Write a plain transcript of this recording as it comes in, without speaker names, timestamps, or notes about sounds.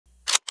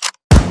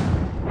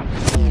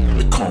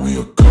call me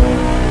a god.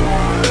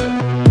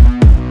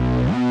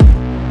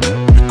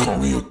 You call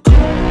me a god.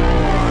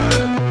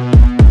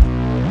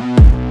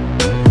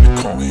 You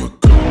call me a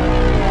god.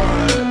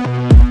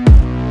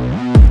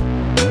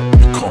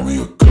 You call me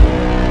a god.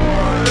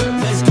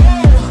 Let's go.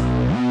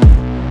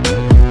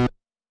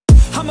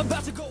 I'm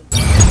about to go.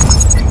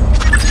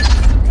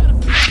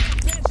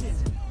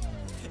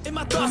 In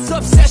my thoughts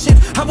obsession,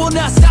 I will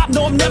not stop,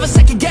 no I'm never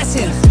second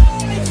guessing.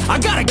 I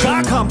got a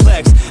God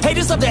complex,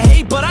 haters love to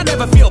hate but I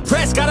never feel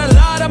pressed. Got a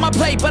lot on my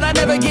plate but I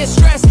never get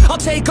stressed. I'll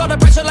take all the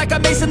pressure like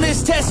I'm acing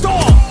this test.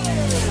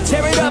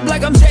 Tear it up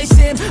like I'm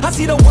Jason. I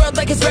see the world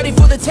like it's ready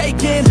for the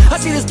taking. I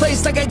see this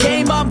place like a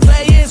game I'm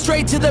playing.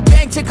 Straight to the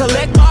bank to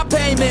collect my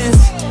payments.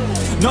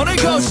 No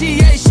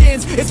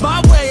negotiations, it's my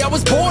way, I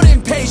was born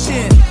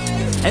impatient.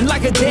 And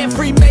like a damn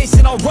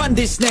Freemason, I'll run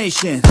this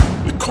nation.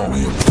 You call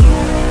me a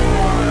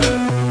god.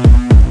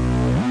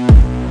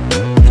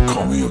 You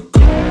call me a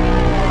god.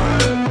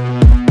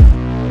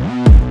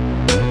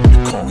 You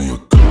call me a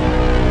god.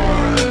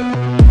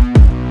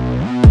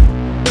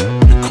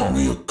 You call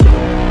me a god.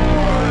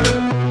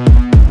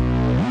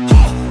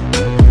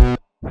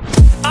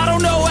 I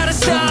don't know how to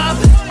stop,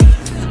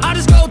 I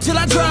just go till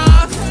I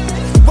drop.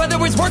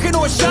 Whether it's working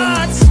or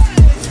shots,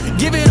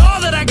 give it all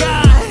that I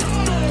got.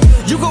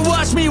 You can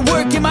watch me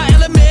work in my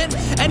element.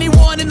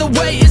 Anyone in the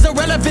way is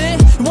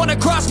irrelevant. You wanna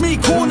cross me,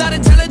 cool, not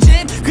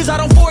intelligent, cause I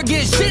don't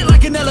forget shit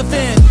like an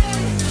elephant.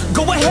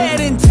 Go ahead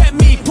and tempt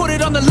me, put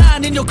it on the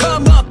line and you'll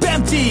come up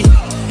empty.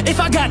 If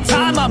I got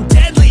time, I'm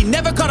deadly.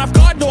 Never caught off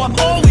guard, no, I'm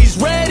always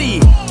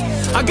ready.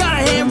 I got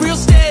a hand real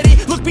steady.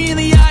 Look me in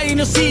the eye and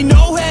you'll see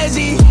no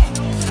hezzy.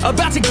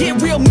 About to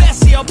get real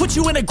messy. I'll put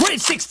you in a grid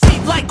 6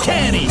 feet like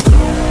Kenny.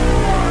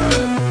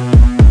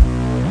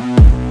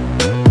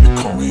 You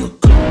call me a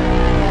god.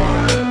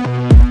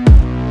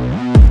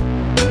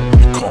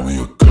 You call me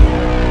a god.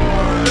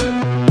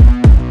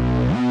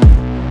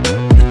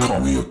 You call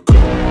me a god.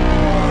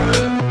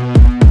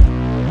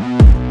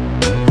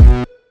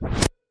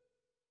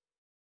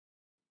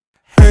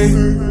 Hey,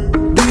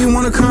 do you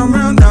wanna come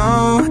round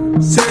now?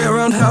 Say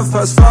around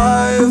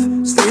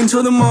 5:30. Stay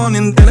until the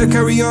morning, then I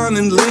carry on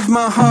and live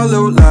my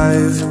hollow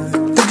life.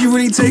 Did you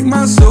really take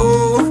my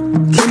soul?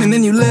 Came and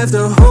then you left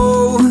a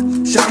hole.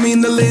 Shot me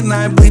in the late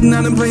night, bleeding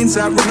out in plain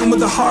sight, running with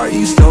the heart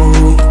you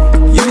stole.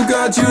 You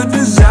got your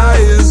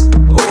desires,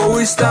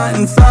 always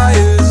starting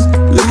fires.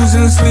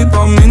 Losing sleep,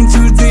 I'm in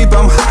too deep,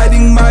 I'm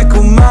hiding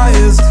Michael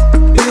Myers.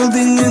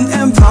 Building an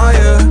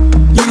empire,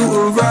 you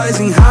were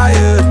rising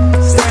higher.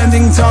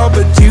 Standing tall,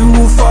 but you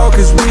will fall,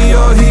 cause we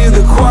all hear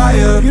the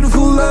choir.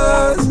 Beautiful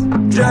lust,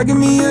 dragging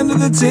me under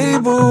the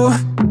table.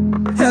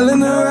 Hell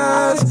in her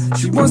eyes,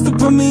 she wants to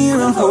put me in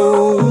a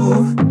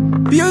hole.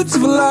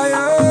 Beautiful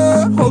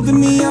liar, holding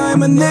me,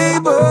 I'm a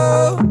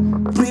neighbor.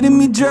 Bleeding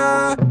me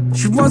dry,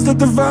 she wants to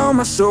devour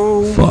my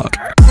soul. Fuck.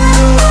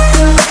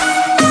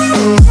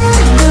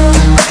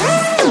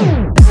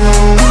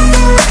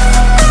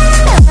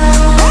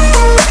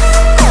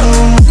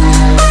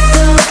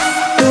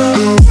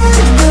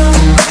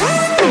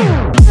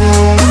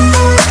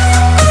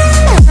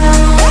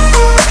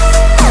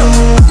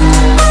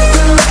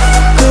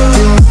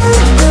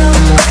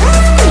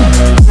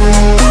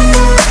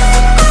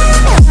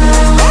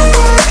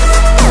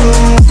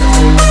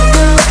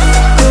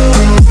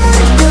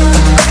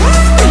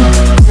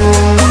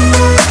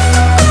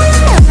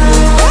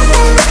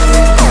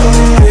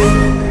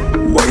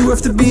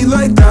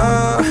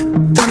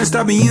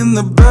 Stab me in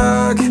the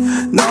back.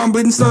 Now I'm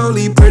bleeding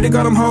slowly. Pray to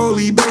God I'm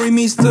holy. Bury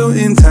me still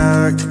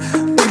intact.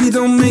 Baby,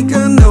 don't make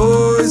a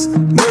noise.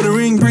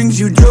 Murdering brings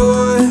you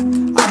joy.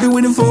 I've been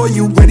waiting for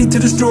you, ready to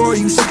destroy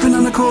you. Sipping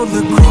on a cold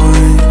liqueur.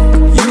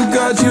 You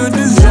got your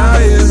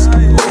desires,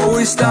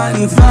 always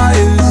starting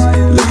fires.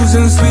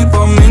 Losing sleep,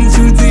 I'm in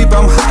too deep,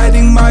 I'm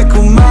hiding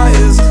Michael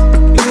Myers.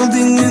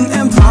 Building an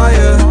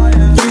empire,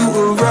 you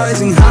were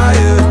rising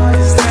higher.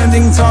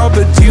 Standing tall,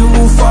 but you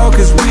will fall,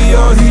 cause we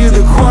all hear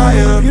the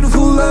choir.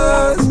 Beautiful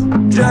lust,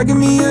 dragging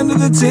me under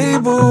the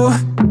table.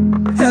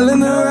 Hell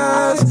in her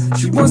eyes,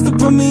 she wants to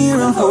put me in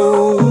a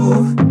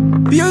hole.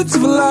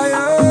 Beautiful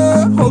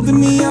liar, holding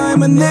me,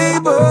 I'm a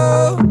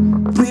neighbor.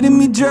 Bleeding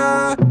me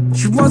dry,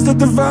 she wants to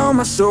devour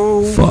my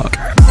soul. Fuck.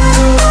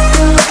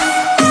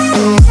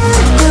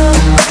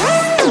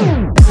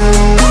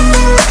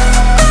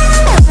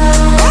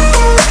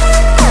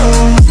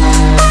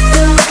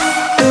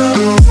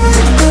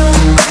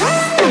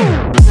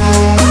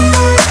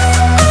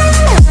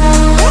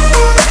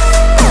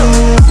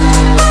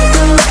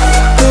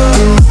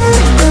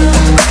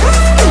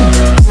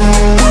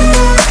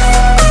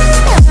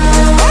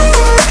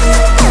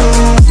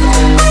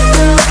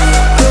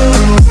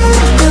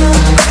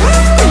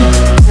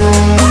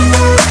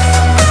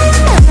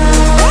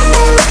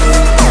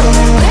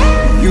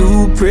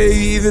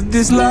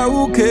 This life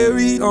will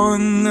carry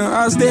on.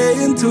 I'll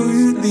stay until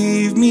you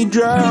leave me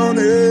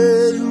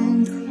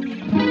drowning.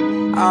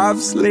 I've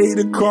slayed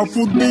a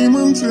couple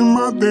demons in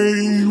my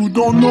day who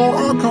don't know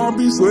I can't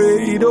be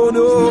swayed. Oh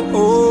no.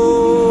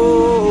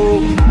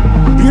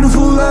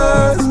 Beautiful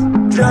lust,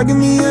 dragging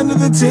me under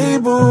the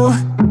table.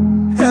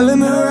 Hell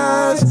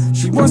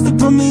wants to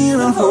put me in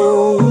a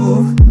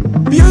hole.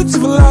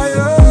 Beautiful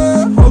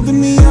liar,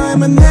 holding me,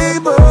 I'm a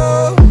neighbor,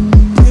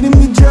 treating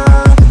me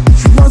dry.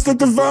 She wants to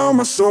devour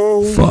my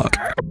soul. Fuck.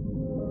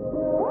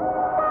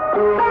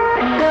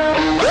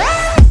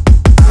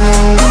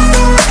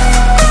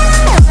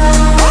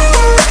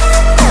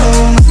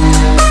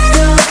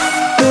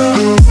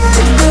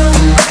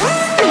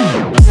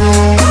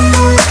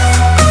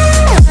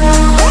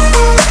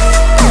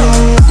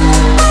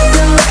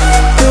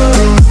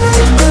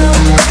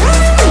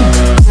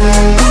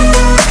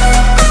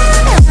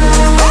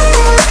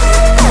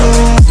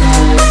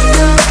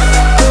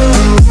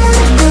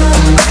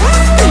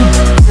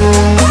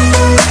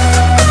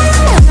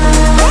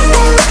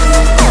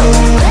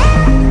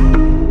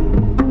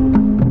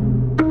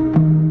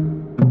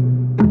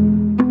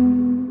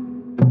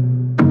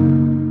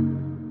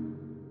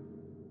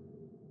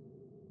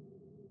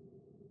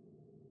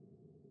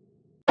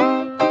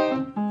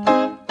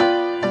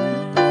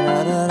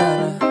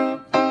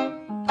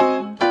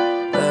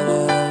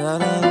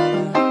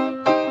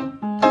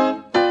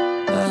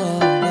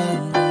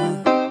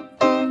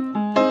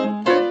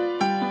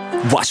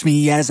 Watch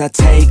me as I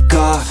take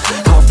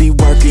off. I'll be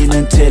working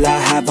until I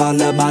have all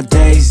of my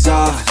days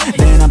off.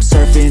 Then I'm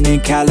surfing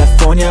in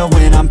California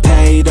when I'm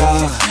paid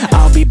off.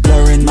 I'll be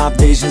blurring my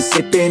vision,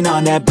 sipping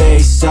on that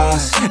bass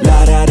sauce.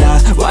 La da da,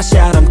 watch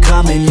out, I'm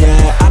coming,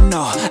 yeah. I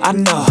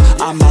know,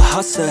 I'm a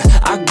hustler,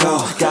 I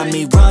go. Got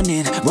me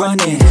running,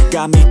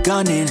 got me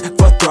gunning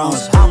for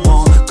thrones. I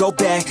won't go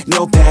back,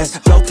 no pass,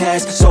 flow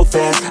past so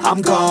fast,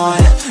 I'm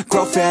gone.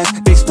 Grow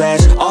fast, big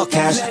splash, all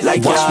cash,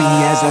 like watch me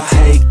as I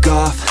take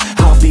off.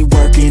 I'll be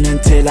working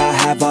until I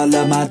have all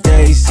of my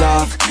days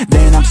off.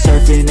 Then I'm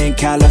surfing in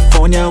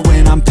California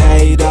when I'm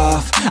paid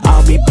off.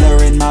 I'll be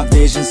blurring my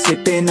vision,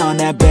 sipping on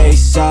that bass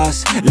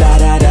sauce. La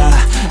da da,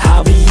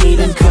 I'll be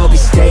eating Kobe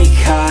steak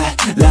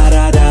hot. La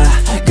da da,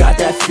 got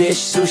that fish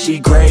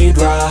sushi grade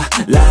raw.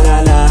 La la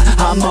la,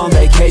 I'm on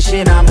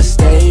vacation, I'ma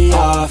stay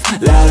off.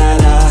 La la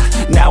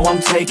la, now I'm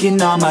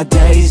taking all my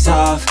days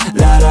off.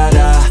 La da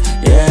da,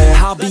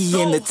 yeah, I'll be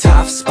in the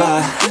top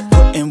spot,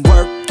 putting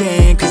work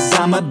in, cause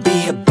I'ma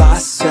be a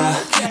boss,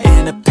 yeah.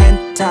 In a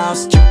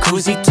penthouse,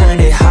 jacuzzi, turn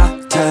it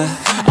hotter.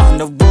 On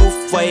the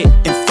roof,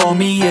 waiting for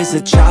me is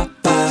a chopper.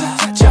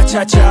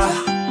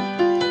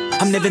 Cha-cha-cha,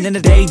 I'm living in a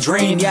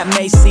daydream, yeah, it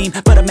may seem,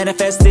 but I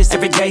manifest this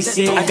every day,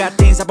 see. I got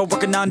things I've been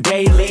working on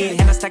daily,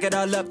 and I stack it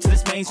all up to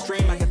this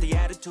mainstream. I got the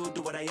attitude,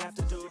 do what I have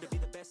to do to